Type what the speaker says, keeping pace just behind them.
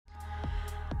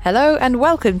Hello and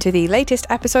welcome to the latest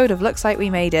episode of Looks Like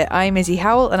We Made It. I'm Izzy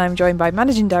Howell and I'm joined by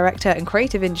Managing Director and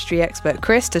Creative Industry Expert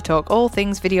Chris to talk all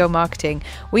things video marketing.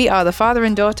 We are the father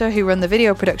and daughter who run the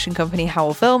video production company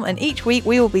Howell Film, and each week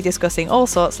we will be discussing all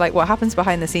sorts like what happens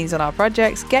behind the scenes on our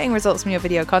projects, getting results from your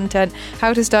video content,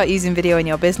 how to start using video in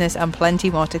your business, and plenty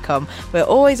more to come. We're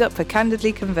always up for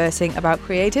candidly conversing about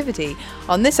creativity.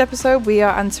 On this episode we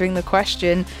are answering the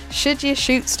question, should you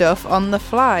shoot stuff on the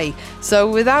fly? So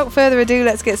without further ado,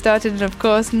 let's get started, and of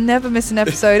course never miss an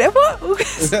episode. What?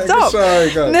 Stop!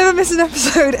 Sorry, never miss an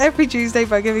episode every Tuesday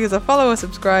by giving us a follow or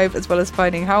subscribe, as well as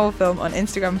finding Howell Film on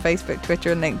Instagram, Facebook,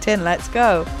 Twitter and LinkedIn. Let's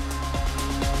go.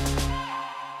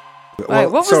 Right,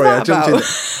 what was that about?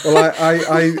 Well,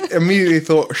 I immediately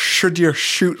thought, should you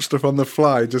shoot stuff on the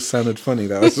fly? Just sounded funny,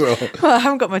 that was all. Well, I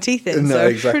haven't got my teeth in, No, so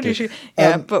exactly. shoot.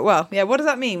 Yeah, but what does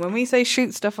that mean? When we say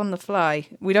shoot stuff on the fly,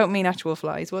 we don't mean actual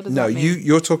flies. What does that mean? No,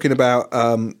 you're talking about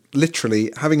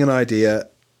literally having an idea,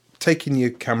 taking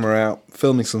your camera out,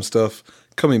 filming some stuff,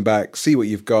 coming back, see what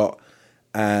you've got,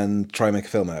 and try and make a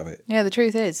film out of it. Yeah, the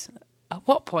truth is, at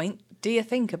what point do you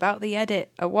think about the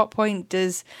edit? At what point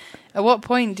do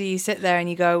you sit there and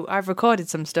you go, I've recorded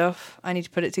some stuff, I need to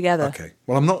put it together? Okay.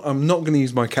 Well, I'm not going to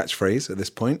use my catchphrase at this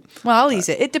point. Well, I'll use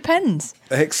it. It depends.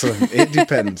 Excellent. It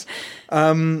depends.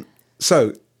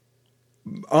 So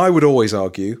I would always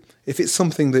argue, if it's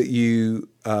something that you,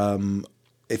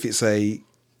 if it's a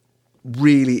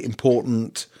really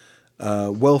important,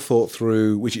 well thought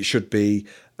through, which it should be,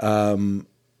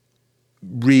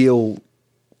 real,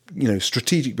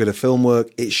 strategic bit of film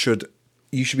work, you should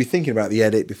be thinking about the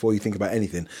edit before you think about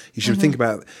anything. You should think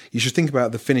about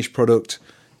the finished product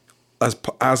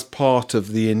as part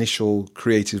of the initial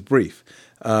creative brief.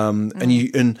 And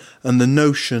the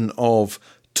notion of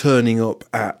turning up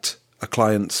at a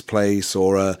client's place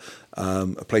or a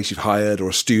place you've hired or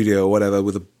a studio or whatever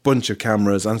with a bunch of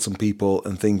cameras and some people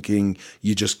and thinking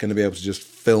you're just going to be able to just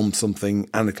film something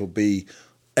and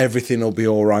everything will be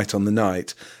all right on the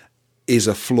night is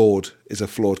a flawed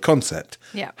concept.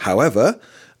 Yeah. However,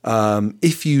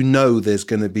 if you know there's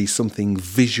going to be something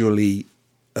visually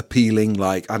appealing,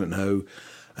 like, I don't know,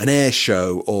 an air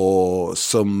show or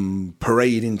some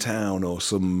parade in town or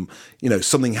some,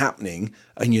 something happening,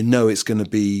 and it's going to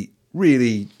be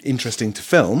really interesting to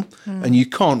film, and you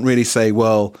can't really say,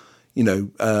 well,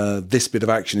 this bit of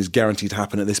action is guaranteed to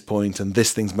happen at this point and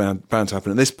this thing's bound to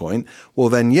happen at this point. Well,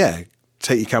 then,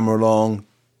 take your camera along,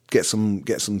 get some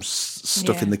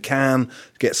stuff in the can,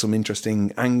 get some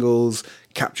interesting angles,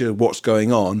 capture what's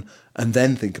going on, and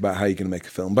then think about how you're going to make a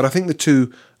film. But I think the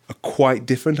two are quite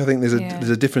different. I think there's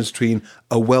a difference between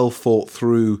a well thought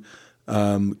through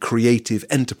creative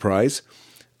enterprise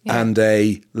and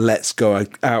a let's go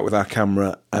out with our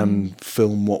camera and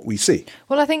film what we see.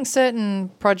 Well, I think certain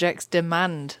projects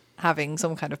demand having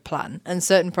some kind of plan, and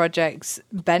certain projects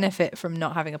benefit from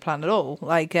not having a plan at all.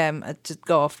 Like, to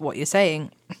go off what you're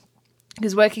saying,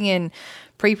 because working in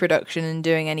pre-production and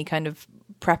doing any kind of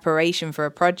preparation for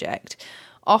a project,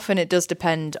 often it does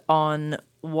depend on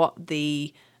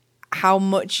how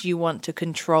much you want to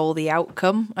control the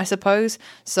outcome, I suppose.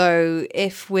 So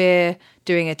if we're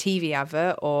doing a TV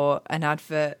advert or an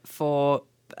advert for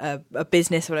a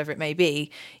business, whatever it may be,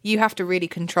 you have to really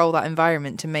control that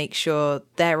environment to make sure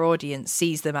their audience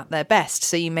sees them at their best.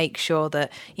 So you make sure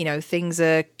that, things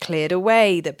are cleared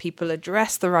away, that people are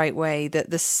dressed the right way, that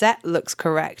the set looks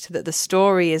correct, that the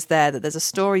story is there, that there's a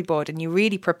storyboard, and you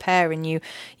really prepare and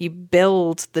you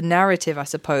build the narrative, I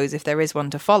suppose, if there is one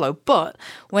to follow. But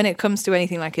when it comes to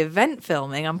anything like event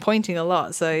filming, I'm pointing a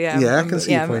lot, so I can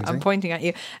see you pointing. I'm pointing at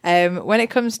you. When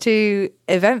it comes to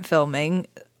event filming,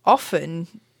 often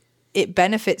it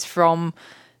benefits from,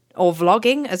 or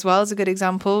vlogging as well as a good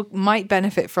example, might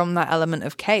benefit from that element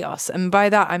of chaos. And by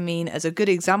that I mean, as a good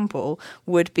example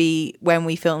would be when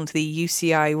we filmed the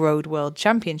UCI Road World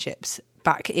Championships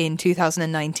back in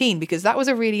 2019, because that was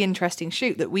a really interesting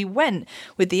shoot that we went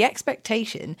with the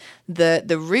expectation that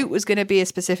the route was going to be a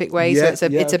specific way. So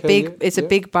it's a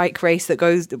big bike race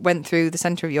that went through the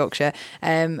centre of Yorkshire.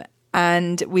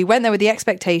 And we went there with the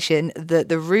expectation that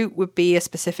the route would be a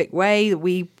specific way.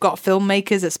 We got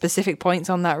filmmakers at specific points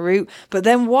on that route. But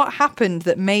then what happened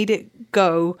that made it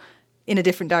go in a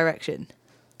different direction?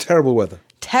 Terrible weather.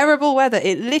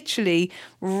 It literally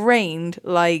rained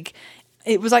like...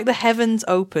 It was like the heavens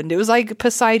opened. It was like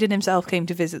Poseidon himself came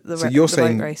to visit the race. So you're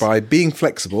saying by being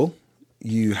flexible,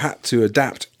 you had to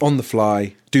adapt on the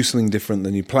fly, do something different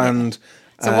than you planned... Yeah.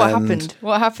 So what happened?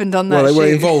 What happened on that shoot? Well,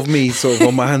 it involved me sort of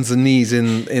on my hands and knees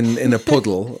in a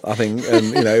puddle, I think,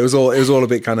 and it was all a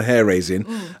bit kind of hair raising.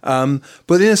 But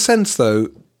in a sense, though,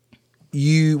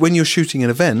 when you're shooting an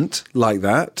event like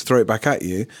that, to throw it back at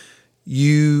you,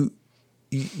 you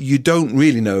don't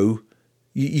really know.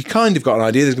 You kind of got an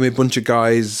idea. There's going to be a bunch of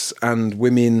guys and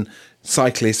women,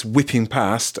 cyclists whipping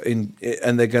past, and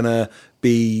they're going to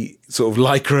be sort of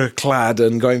lycra clad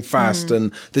and going fast,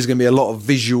 and there's going to be a lot of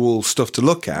visual stuff to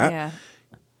look at. Yeah.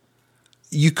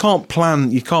 You can't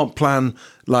plan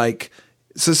like,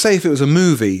 so say if it was a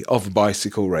movie of a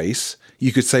bicycle race,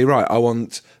 you could say, right, I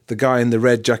want the guy in the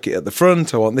red jacket at the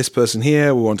front, I want this person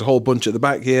here, we want a whole bunch at the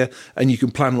back here, and you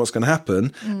can plan what's going to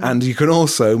happen, and you can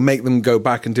also make them go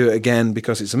back and do it again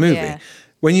because it's a movie. Yeah.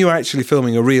 When you're actually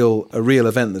filming a real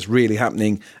event that's really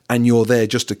happening, and you're there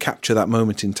just to capture that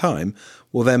moment in time,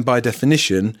 well then by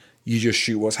definition you just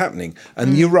shoot what's happening.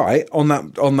 And you're right, on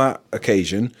that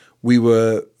occasion we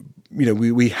were,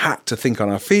 we had to think on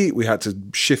our feet, we had to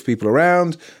shift people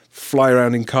around, fly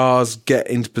around in cars, get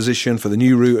into position for the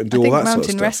new route, and do all that sort of stuff.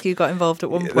 Mountain Rescue got involved at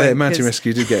one point. Mountain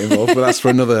Rescue did get involved, but that's for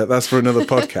another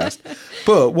podcast.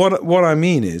 But what I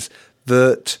mean is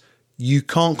that you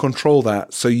can't control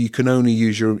that, so you can only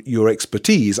use your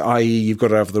expertise, i.e. you've got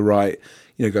to have the right,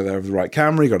 you've got to have the right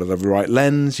camera, you've got to have the right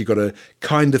lens, you've got to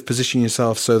kind of position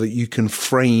yourself so that you can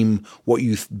frame what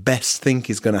you best think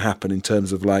is going to happen in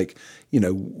terms of like,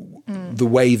 the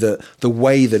way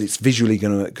that it's visually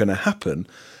going to happen.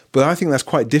 But I think that's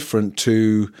quite different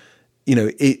to,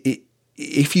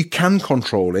 if you can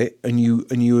control it and you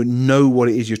know what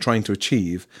it is you're trying to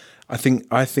achieve. I think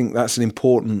that's an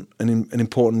important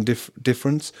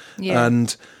difference. Yeah.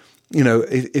 And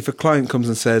if a client comes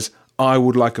and says, I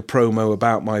would like a promo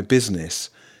about my business,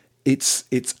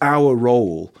 it's our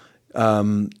role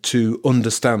to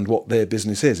understand what their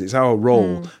business is. It's our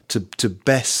role to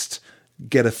best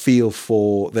get a feel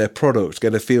for their product,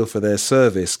 get a feel for their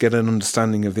service, get an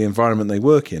understanding of the environment they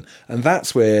work in. And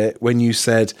that's where, when you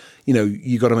said,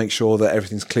 you got to make sure that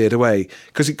everything's cleared away,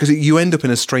 because you end up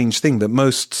in a strange thing that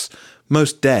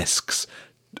most desks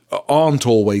aren't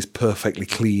always perfectly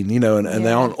clean, and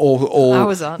they aren't all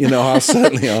Ours aren't. Ours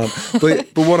certainly aren't. But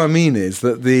what I mean is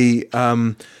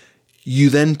that you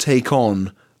then take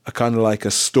on a kind of like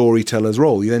a storyteller's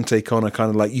role. You then take on a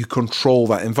kind of like, you control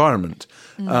that environment.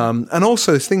 And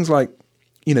also things like,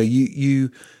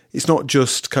 it's not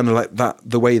just kind of like that,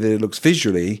 the way that it looks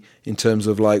visually in terms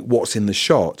of like what's in the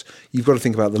shot. You've got to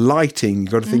think about the lighting.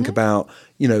 You've got to think about,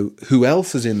 who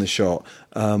else is in the shot,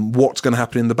 what's going to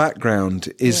happen in the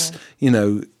background. Is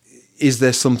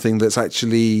there something that's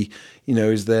actually,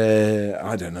 is there,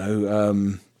 I don't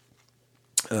know,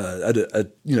 a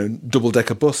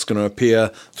double-decker bus going to appear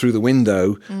through the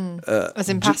window, as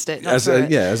in past it, as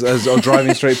or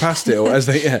driving straight past it, or as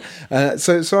they,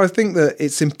 So I think that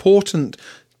it's important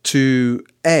to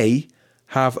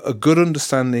have a good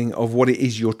understanding of what it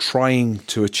is you're trying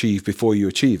to achieve before you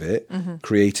achieve it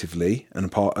creatively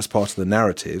and as part of the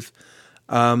narrative,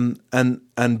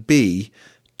 and B,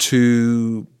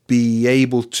 to be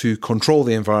able to control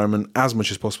the environment as much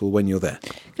as possible when you're there.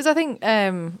 Because I think,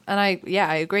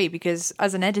 I agree, because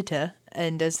as an editor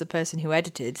and as the person who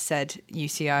edited said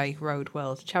UCI Road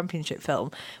World Championship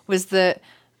film, was that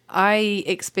I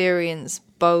experience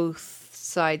both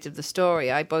sides of the story.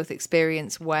 I both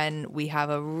experience when we have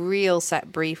a real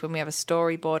set brief, when we have a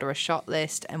storyboard or a shot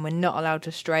list, and we're not allowed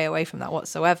to stray away from that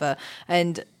whatsoever.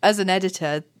 And as an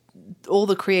editor, all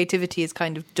the creativity is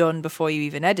kind of done before you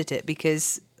even edit it,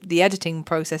 because the editing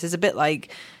process is a bit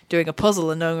like doing a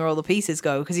puzzle and knowing where all the pieces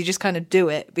go, because you just kind of do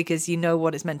it because you know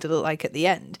what it's meant to look like at the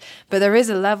end. But there is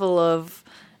a level of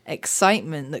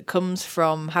excitement that comes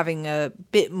from having a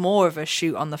bit more of a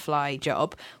shoot on the fly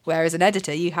job, whereas an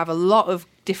editor, you have a lot of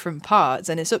different parts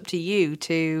and it's up to you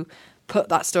to put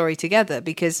that story together.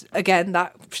 Because again,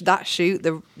 that shoot,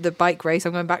 the bike race,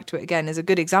 I'm going back to it again, is a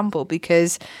good example,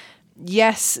 because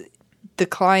yes, the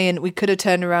client, we could have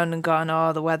turned around and gone,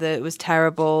 oh, the weather was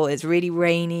terrible, it's really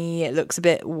rainy, it looks a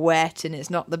bit wet, and it's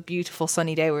not the beautiful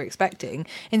sunny day we're expecting.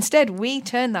 Instead, we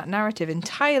turned that narrative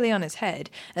entirely on its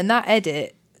head, and that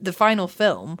edit, the final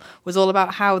film, was all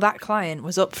about how that client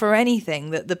was up for anything,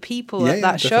 that the people at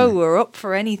that show were up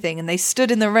for anything, and they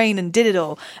stood in the rain and did it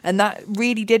all, and that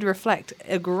really did reflect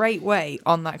a great way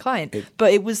on that client.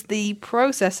 But it was the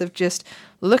process of just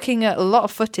looking at a lot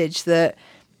of footage that,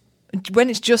 when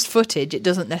it's just footage, it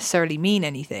doesn't necessarily mean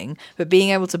anything, but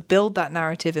being able to build that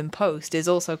narrative in post is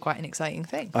also quite an exciting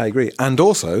thing. I agree. And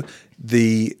also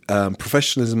the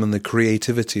professionalism and the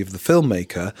creativity of the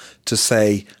filmmaker to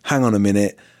say, hang on a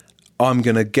minute, I'm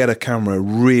going to get a camera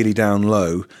really down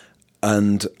low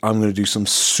and I'm going to do some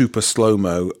super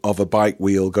slow-mo of a bike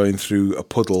wheel going through a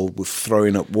puddle with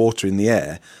throwing up water in the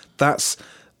air. That's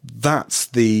that's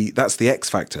the X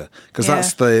factor, because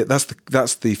that's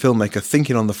the filmmaker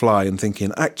thinking on the fly and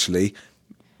thinking, actually,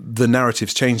 the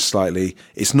narrative's changed slightly.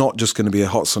 It's not just going to be a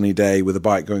hot sunny day with a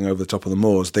bike going over the top of the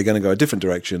moors. They're going to go a different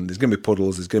direction. There's going to be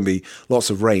puddles. There's going to be lots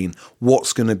of rain.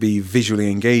 What's going to be visually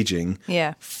engaging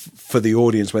for the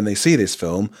audience when they see this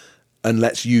film? And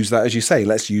let's use that, as you say,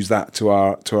 let's use that to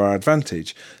our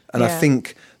advantage. And I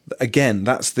think, again,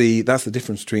 that's the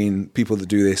difference between people that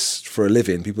do this for a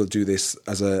living, people that do this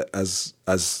as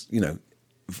you know,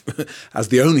 as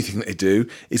the only thing that they do,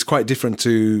 is quite different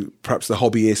to perhaps the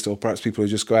hobbyist, or perhaps people who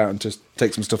just go out and just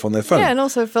take some stuff on their phone. Yeah, and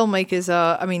also filmmakers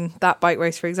are, I mean, that bike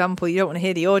race, for example, you don't want to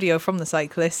hear the audio from the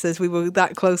cyclists, as we were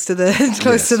that close to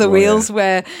the wheels,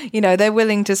 where, you know, they're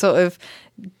willing to sort of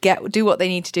do what they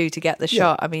need to do to get the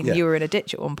shot. I mean, you were in a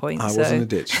ditch at one point. I was in a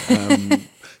ditch.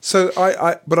 So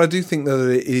but I do think that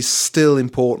it is still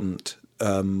important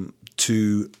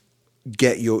to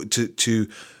get to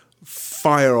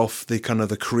fire off the kind of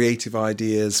the creative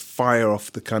ideas, fire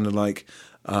off the kind of like,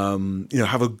 you know,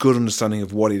 have a good understanding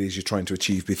of what it is you're trying to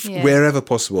achieve wherever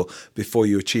possible before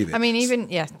you achieve it. I mean,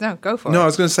 go for it. No, I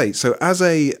was going to say, so as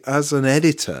an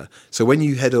editor, so when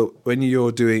you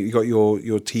you got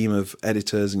your team of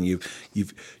editors, and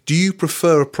do you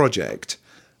prefer a project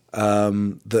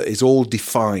that is all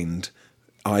defined,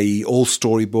 i.e. all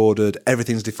storyboarded,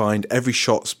 everything's defined, every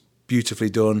shot's beautifully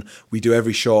done, we do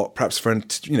every shot, perhaps for a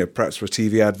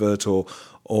TV advert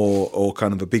or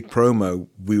kind of a big promo,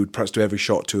 we would perhaps do every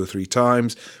shot 2 or 3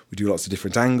 times, we do lots of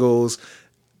different angles,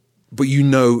 but you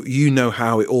know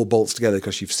how it all bolts together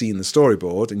because you've seen the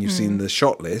storyboard and you've seen the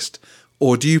shot list?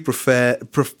 Or do you prefer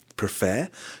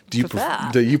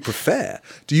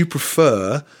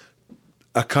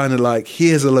a kind of like,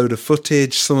 here's a load of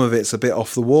footage, some of it's a bit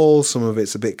off the wall, some of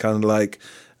it's a bit kind of like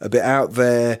a bit out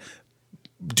there?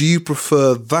 Do you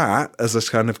prefer that as a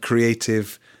kind of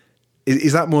creative?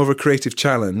 Is that more of a creative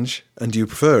challenge, and do you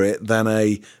prefer it than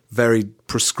a very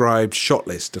prescribed shot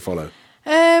list to follow?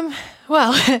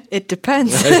 Well, it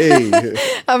depends. Hey.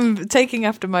 I'm taking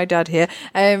after my dad here.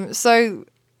 So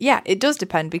yeah, it does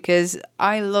depend, because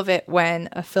I love it when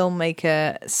a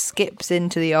filmmaker skips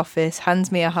into the office,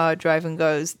 hands me a hard drive and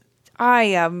goes, I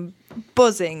am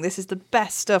buzzing. This is the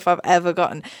best stuff I've ever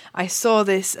gotten. I saw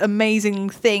this amazing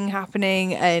thing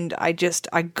happening and I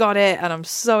got it, and I'm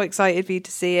so excited for you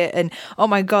to see it. And oh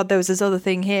my God, there was this other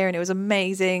thing here and it was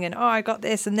amazing. And oh, I got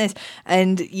this and this.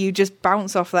 And you just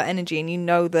bounce off that energy, and you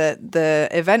know that the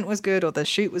event was good, or the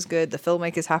shoot was good, the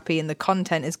filmmaker's happy, and the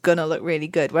content is going to look really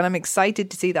good. When I'm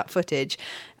excited to see that footage,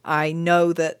 I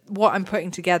know that what I'm putting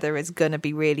together is going to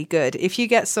be really good. If you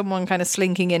get someone kind of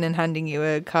slinking in and handing you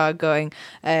a card going,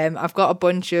 I've got a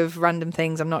bunch of random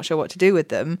things, I'm not sure what to do with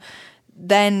them,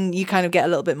 then you kind of get a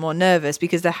little bit more nervous,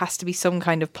 because there has to be some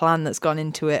kind of plan that's gone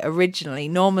into it originally.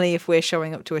 Normally, if we're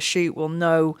showing up to a shoot, we'll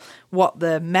know what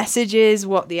the message is,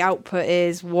 what the output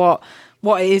is, what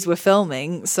it is we're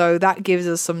filming. So that gives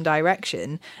us some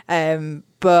direction.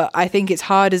 But I think it's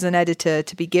hard as an editor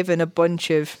to be given a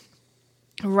bunch of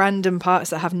random parts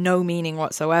that have no meaning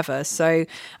whatsoever. So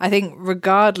I think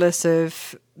regardless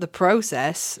of the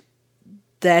process,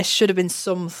 there should have been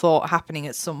some thought happening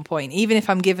at some point. Even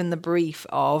if I'm given the brief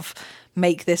of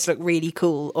make this look really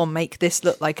cool, or make this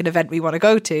look like an event we want to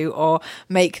go to, or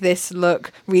make this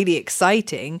look really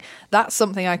exciting, that's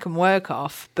something I can work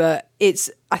off. But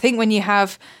I think when you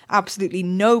have absolutely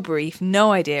no brief,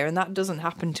 no idea, and that doesn't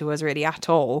happen to us really at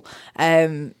all,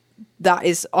 that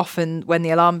is often when the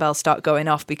alarm bells start going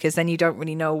off, because then you don't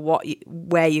really know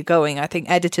where you're going. I think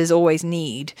editors always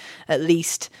need at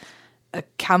least a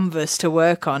canvas to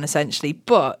work on, essentially.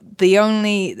 But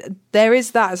there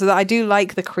is that, so that I do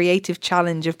like the creative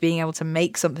challenge of being able to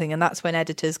make something, and that's when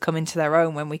editors come into their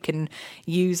own, when we can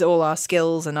use all our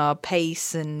skills and our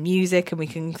pace and music, and we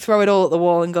can throw it all at the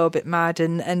wall and go a bit mad,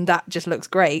 and that just looks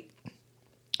great.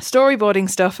 Storyboarding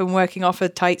stuff and working off a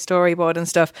tight storyboard and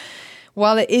stuff,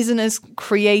 while it isn't as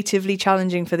creatively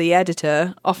challenging for the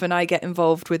editor, often I get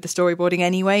involved with the storyboarding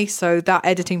anyway, so that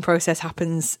editing process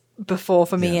happens before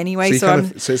for me anyway. So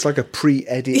it's like a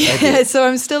pre-edit edit. So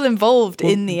I'm still involved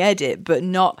in the edit, but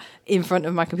not in front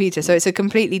of my computer. So it's a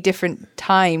completely different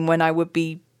time when I would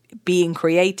be being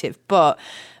creative. But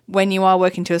when you are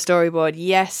working to a storyboard,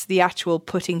 yes, the actual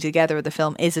putting together of the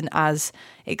film isn't as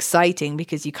exciting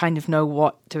because you kind of know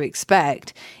what to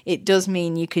expect. It does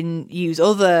mean you can use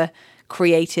other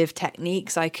creative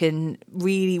techniques. I can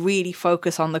really, really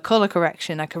focus on the color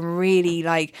correction. I can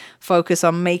really focus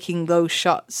on making those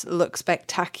shots look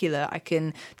spectacular. I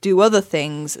can do other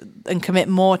things and commit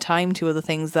more time to other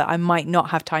things that I might not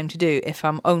have time to do if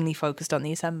I'm only focused on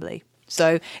the assembly.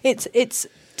 So it's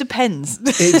Depends.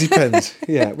 It depends.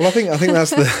 Yeah. Well, I think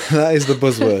that is the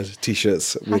buzzword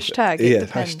T-shirts. Hashtag.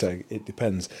 Depends. Hashtag. It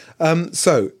depends.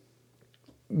 So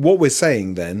what we're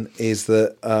saying then is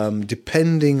that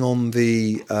depending on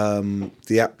the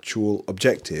actual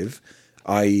objective,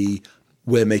 i.e.,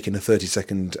 we're making a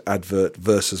 30-second advert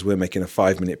versus we're making a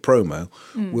 5-minute promo,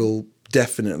 will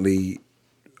definitely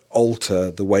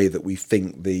alter the way that we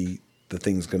think the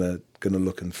thing's going to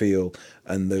look and feel,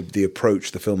 and the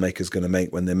approach the filmmaker's going to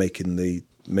make when they're making the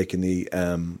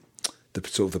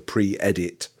sort of the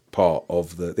pre-edit part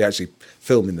of the actually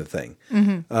filming the thing.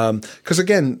 Because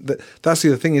again, that's the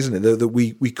other thing, isn't it? That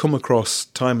we come across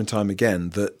time and time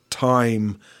again that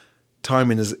timing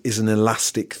is an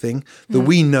elastic thing. That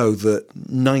we know that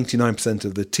 99%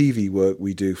 of the TV work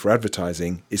we do for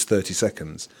advertising is 30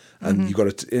 seconds, and you've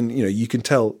got to, and you can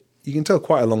tell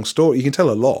quite a long story. You can tell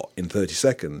a lot in 30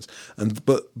 seconds,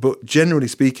 but generally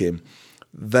speaking,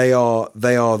 they are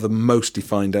the most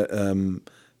defined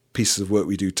pieces of work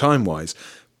we do time wise.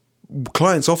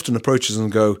 Clients often approach us and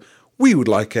go, "We would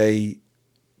like a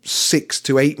 6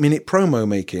 to 8 minute promo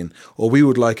making, or we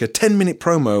would like a 10-minute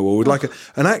promo, or we'd like a,"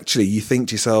 and actually you think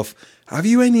to yourself, have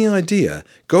you any idea?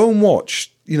 Go and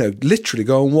watch, literally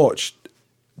go and watch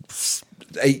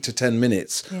 8 to 10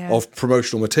 minutes of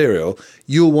promotional material.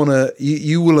 You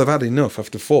will have had enough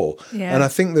after 4. Yeah. And I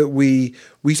think that we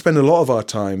spend a lot of our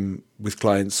time with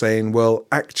clients saying, well,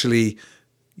 actually,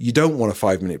 you don't want a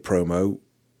 5-minute promo.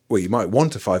 Well, you might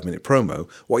want a 5-minute promo.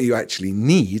 What you actually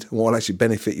need, and what will actually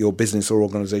benefit your business or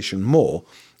organization more,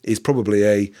 is probably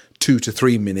a 2 to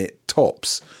 3 minute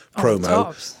tops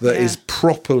promo that is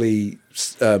properly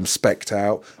specced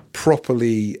out,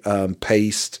 properly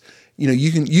paced.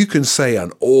 You can say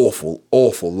an awful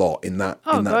lot in that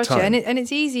time. Yeah. And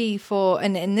it's easy for,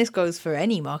 and this goes for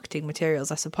any marketing materials,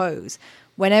 I suppose.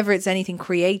 Whenever it's anything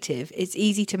creative, it's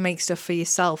easy to make stuff for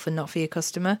yourself and not for your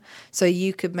customer. So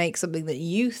you could make something that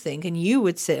you think and you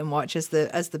would sit and watch as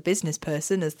the business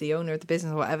person, as the owner of the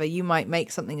business or whatever. You might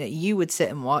make something that you would sit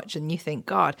and watch and you think,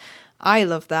 God, I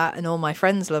love that, and all my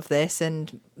friends love this,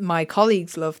 and my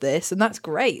colleagues love this, and that's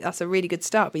great. That's a really good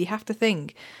start. But you have to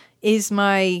think, is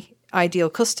my ideal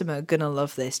customer gonna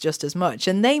love this just as much?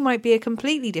 And they might be a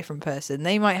completely different person.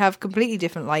 They might have completely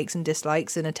different likes and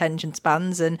dislikes and attention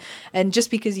spans, and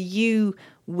just because you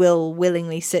will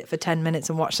willingly sit for 10 minutes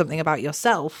and watch something about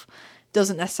yourself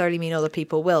doesn't necessarily mean other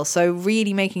people will. So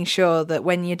really making sure that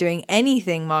when you're doing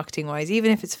anything marketing wise,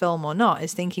 even if it's film or not,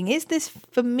 is thinking, is this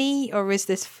for me or is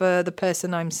this for the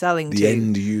person I'm selling to? The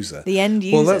end user. The end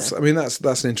user. Well,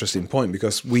 that's an interesting point,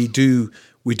 because we do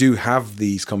have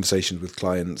these conversations with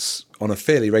clients on a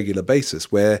fairly regular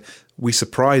basis where we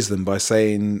surprise them by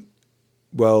saying,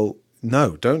 well,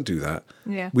 no, don't do that.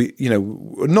 Yeah.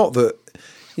 Not that,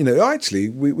 actually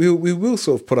we will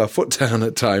sort of put our foot down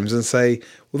at times and say,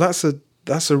 well,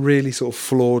 that's a really sort of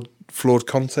flawed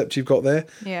concept you've got there.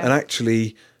 Yeah. And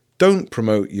actually don't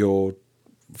promote your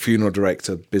funeral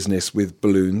director business with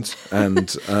balloons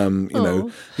and and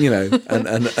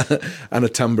a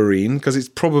tambourine, because it's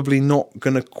probably not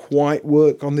going to quite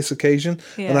work on this occasion.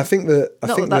 Yeah. And I think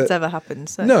that's ever happened.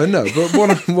 So. No,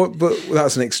 but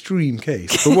that's an extreme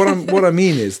case. But what I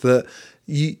mean is that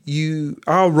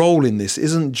our role in this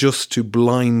isn't just to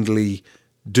blindly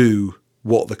do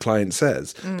what the client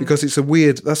says, because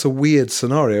that's a weird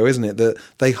scenario, isn't it? That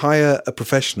they hire a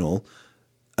professional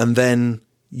and then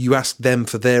you ask them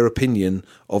for their opinion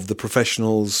of the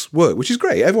professional's work, which is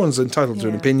great. Everyone's entitled to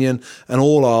an opinion, and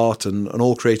all art and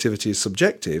all creativity is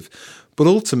subjective. But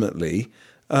ultimately,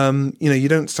 you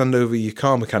don't stand over your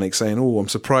car mechanic saying, "Oh, I'm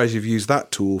surprised you've used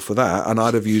that tool for that, and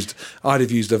I'd have used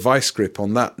a vice grip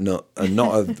on that nut and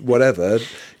not a whatever."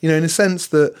 In a sense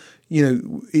that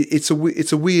it's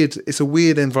a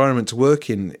weird environment to work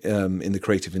in the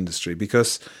creative industry,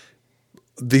 because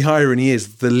the irony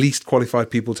is the least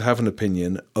qualified people to have an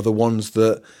opinion are the ones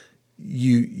that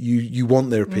you want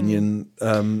their opinion.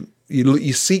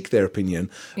 You seek their opinion,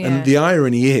 and the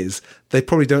irony is they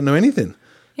probably don't know anything.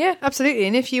 Yeah, absolutely.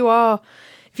 And if you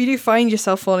do find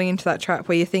yourself falling into that trap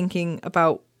where you're thinking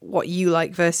about what you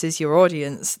like versus your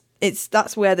audience,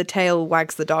 that's where the tail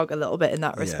wags the dog a little bit in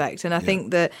that respect. And I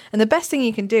think that, and the best thing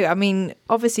you can do, I mean,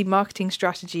 obviously marketing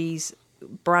strategies,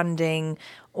 branding,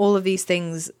 all of these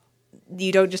things,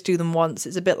 you don't just do them once.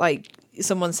 It's a bit like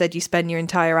someone said, you spend your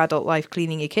entire adult life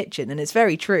cleaning your kitchen, and it's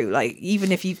very true. Like,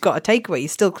 even if you've got a takeaway, you're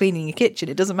still cleaning your kitchen.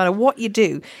 It doesn't matter what you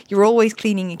do, you're always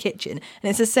cleaning your kitchen. And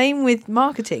it's the same with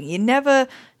marketing.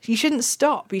 You shouldn't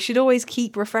stop. You should always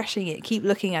keep refreshing it, keep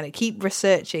looking at it, keep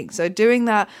researching. So doing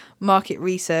that market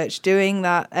research, doing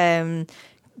that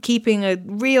keeping a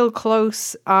real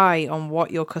close eye on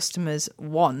what your customers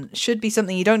want should be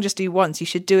something you don't just do once. You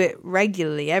should do it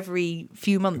regularly, every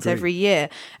few months, every year.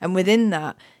 And within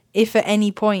that, if at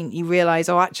any point you realize,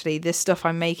 oh, actually, this stuff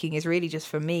I'm making is really just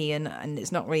for me and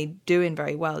it's not really doing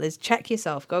very well, is check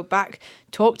yourself, go back,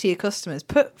 talk to your customers,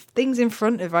 put things in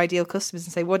front of ideal customers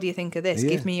and say, what do you think of this?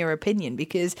 Give me your opinion,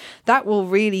 because that will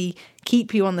really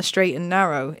keep you on the straight and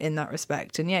narrow in that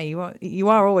respect. And you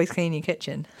are always cleaning your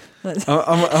kitchen.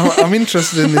 I'm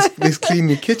interested in this clean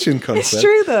your kitchen concept. It's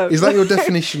true, though. Is that your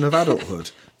definition of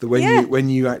adulthood? That when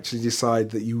you actually decide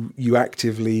that you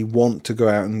actively want to go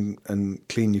out and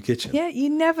clean your kitchen. Yeah, you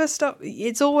never stop.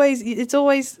 It's always it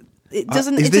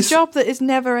doesn't. It's a job that is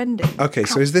never ending. Okay,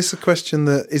 so is this a question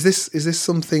that is this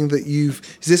something that is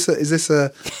this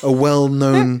a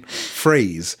well-known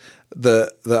phrase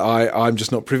that I'm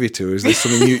just not privy to? Is this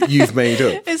something you've made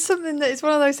up? It's something that it's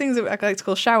one of those things that I like to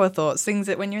call shower thoughts. Things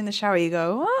that when you're in the shower you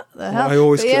go, what the hell? I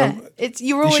always you're always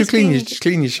you should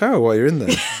clean your shower while you're in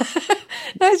there.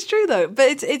 No, it's true though.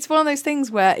 But it's one of those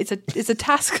things where it's a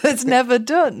task that's never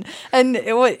done, and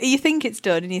you think it's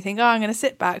done, and you think, oh, I'm going to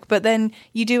sit back, but then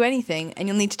you do anything, and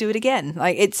you'll need to do it again.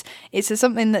 Like it's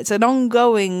something that's an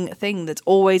ongoing thing that's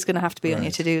always going to have to be on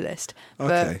your to-do list.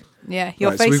 Okay. But, yeah,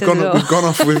 your face says it all.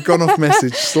 We've gone off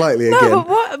message slightly again. No,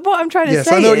 but what I'm trying to say is...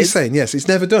 Yes, I know what you're saying. Yes, it's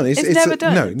never done. It's never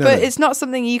done. No. But it's not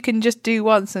something you can just do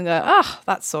once and go,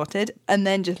 that's sorted, and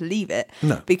then just leave it.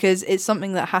 No. Because it's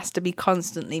something that has to be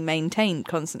constantly maintained,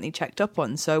 constantly checked up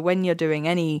on. So when you're doing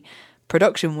any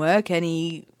production work,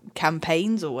 any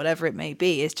campaigns or whatever it may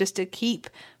be, it's just to keep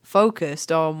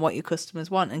focused on what your customers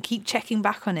want and keep checking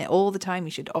back on it all the time.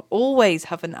 You should always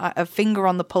have a finger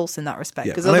on the pulse in that respect,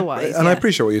 because otherwise... I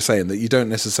appreciate what you're saying, that you don't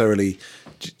necessarily...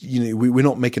 we're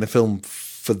not making a film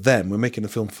for them. We're making a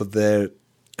film for their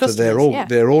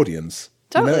audience.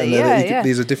 Totally,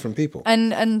 These are different people.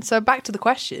 And so back to the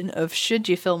question of should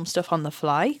you film stuff on the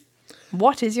fly?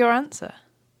 What is your answer?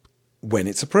 When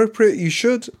it's appropriate, you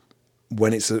should.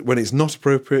 When it's not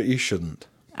appropriate, you shouldn't.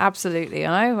 Absolutely,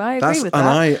 I agree with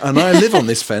that. And I live on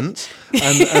this fence,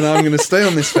 and I'm going to stay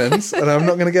on this fence, and I'm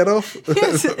not going to get off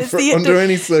under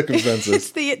any circumstances.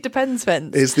 It's the it depends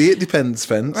fence. It's the it depends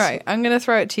fence. Right, I'm going to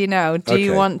throw it to you now. Do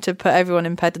you want to put everyone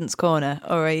in pedant's corner,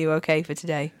 or are you okay for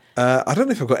today? I don't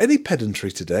know if I've got any pedantry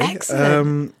today.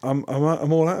 Excellent. I'm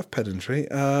all out of pedantry.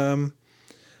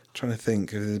 Trying to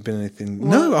think if there's been anything.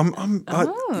 No,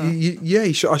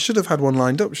 I should have had one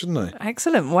lined up, shouldn't I?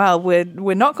 Excellent. Well,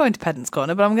 we're not going to pedant's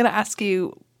corner, but I'm going to ask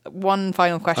you one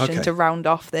final question to round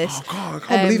off this. Oh God, I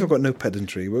can't believe I've got no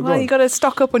pedantry. Well, you've got to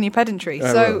stock up on your pedantry.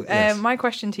 Yes. My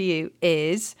question to you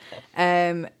is,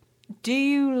 would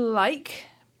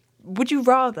you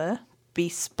rather be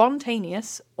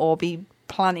spontaneous or be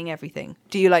planning everything?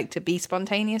 Do you like to be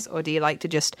spontaneous, or do you like to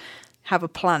just have a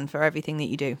plan for everything that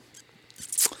you do?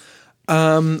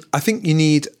 I think you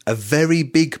need a very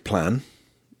big plan,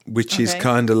 which is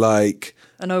kind of like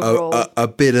an overall, a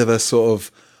bit of a sort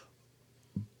of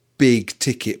big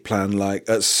ticket plan, like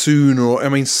kind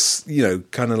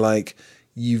of like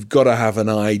you've got to have an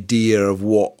idea of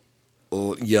what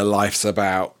your life's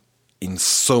about in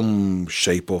some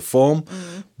shape or form.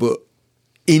 But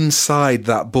inside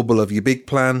that bubble of your big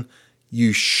plan,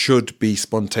 you should be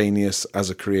spontaneous as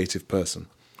a creative person.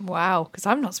 Wow, because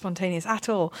I'm not spontaneous at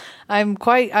all. I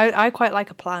quite like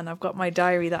a plan. I've got my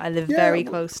diary that I live very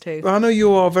close to. I know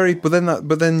you are very, but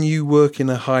then you work in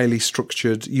a highly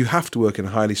structured. You have to work in a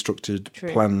highly structured,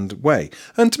 planned way.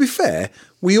 And to be fair,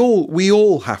 we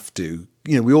all have to.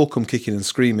 We all come kicking and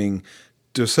screaming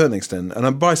to a certain extent.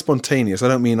 And by spontaneous, I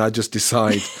don't mean I just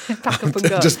decide pack up and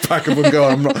go. Just pack up and go.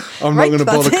 I'm not going to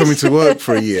bother coming to work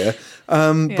for a year.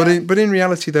 But in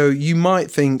reality, though, you might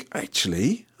think,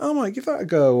 actually, I might give that a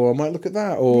go, or I might look at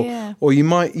that, or you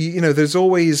might, there's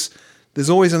always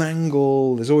an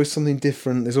angle, there's always something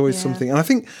different, there's always something. And I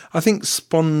think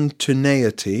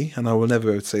spontaneity, and I will never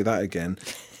be able to say that again,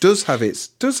 does have its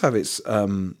place.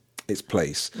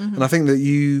 Mm-hmm. And I think that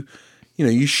you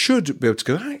should be able to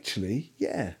go, actually,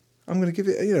 I'm going to give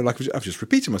it, like I've just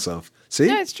repeated myself. See?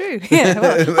 Yeah, it's true. Yeah,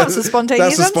 well, that's a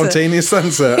spontaneous answer. That's a spontaneous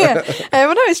answer.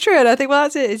 Well, no, it's true. And I think,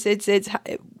 that's it. It's.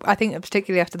 I think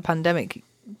particularly after the pandemic,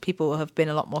 people have been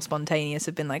a lot more spontaneous,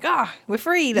 have been like, we're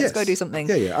free, let's go do something.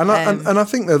 Yeah. And I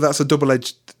think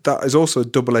that is also a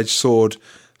double-edged sword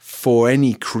for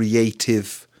any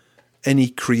creative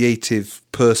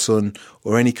person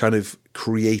or any kind of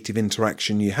creative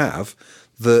interaction you have,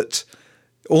 that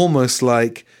almost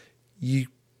like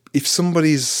if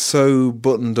somebody's so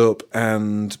buttoned up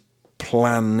and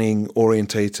planning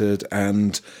orientated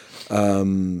and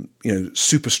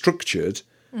super structured,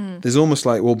 there's almost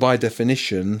like, well, by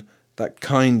definition,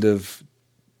 kind of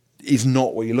is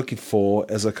not what you're looking for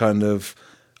as a kind of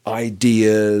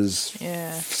ideas,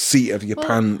 seat of your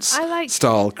pants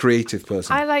style creative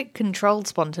person. I like controlled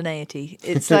spontaneity.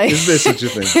 It's like is there such a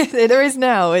thing? There is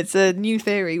now. It's a new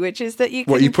theory, which is that you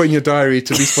can... What, you put in your diary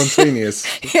to be spontaneous?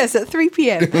 Yes, at 3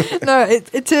 p.m. No,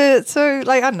 it's so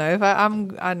like I don't know if I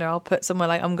know I'll put somewhere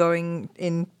like I'm going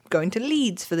to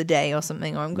Leeds for the day or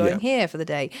something, or I'm going here for the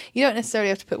day. You don't necessarily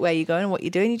have to put where you're going and what you're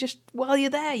doing. You just, while you're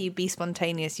there, you be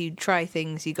spontaneous, you try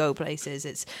things, you go places.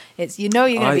 It's you're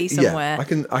going to be somewhere.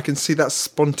 Yeah, I can see that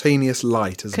spontaneous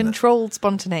light, isn't Controlled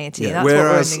spontaneity. Yeah.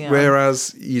 That's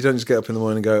whereas you don't just get up in the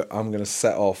morning and go, I'm going to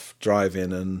set off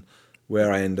driving, and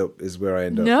where I end up is where I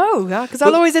end up. No, because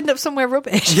I'll always end up somewhere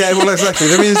rubbish. Yeah, well, exactly.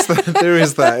 There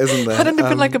is that, isn't there? I'd end up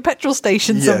in like a petrol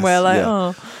station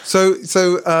somewhere. So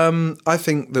I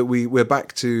think that we're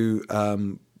back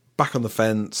to back on the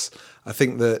fence. I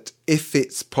think that if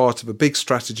it's part of a big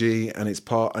strategy and it's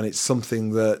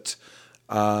something that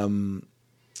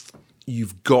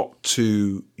you've got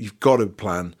to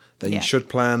plan, then you should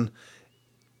plan.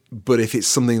 But if it's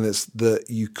something that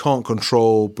you can't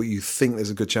control, but you think there's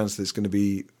a good chance that it's going to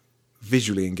be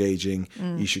visually engaging,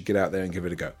 you should get out there and give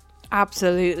it a go.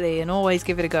 Absolutely, and always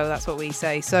give it a go. That's what we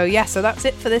say. So so that's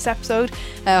it for this episode.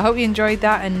 I hope you enjoyed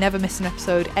that, and never miss an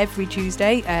episode every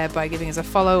Tuesday by giving us a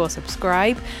follow or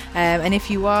subscribe. And if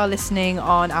you are listening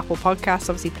on Apple Podcasts,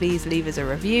 obviously please leave us a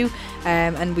review.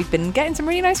 And we've been getting some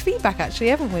really nice feedback, actually,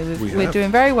 haven't we? We're doing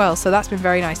very well, so that's been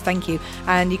very nice. Thank you.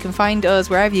 And you can find us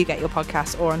wherever you get your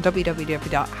podcasts, or on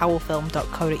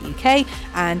www.howlfilm.co.uk,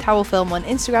 and Howlfilm on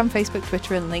Instagram, Facebook,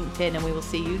 Twitter, and LinkedIn. And we will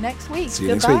see you next week. See you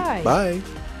next week. Bye.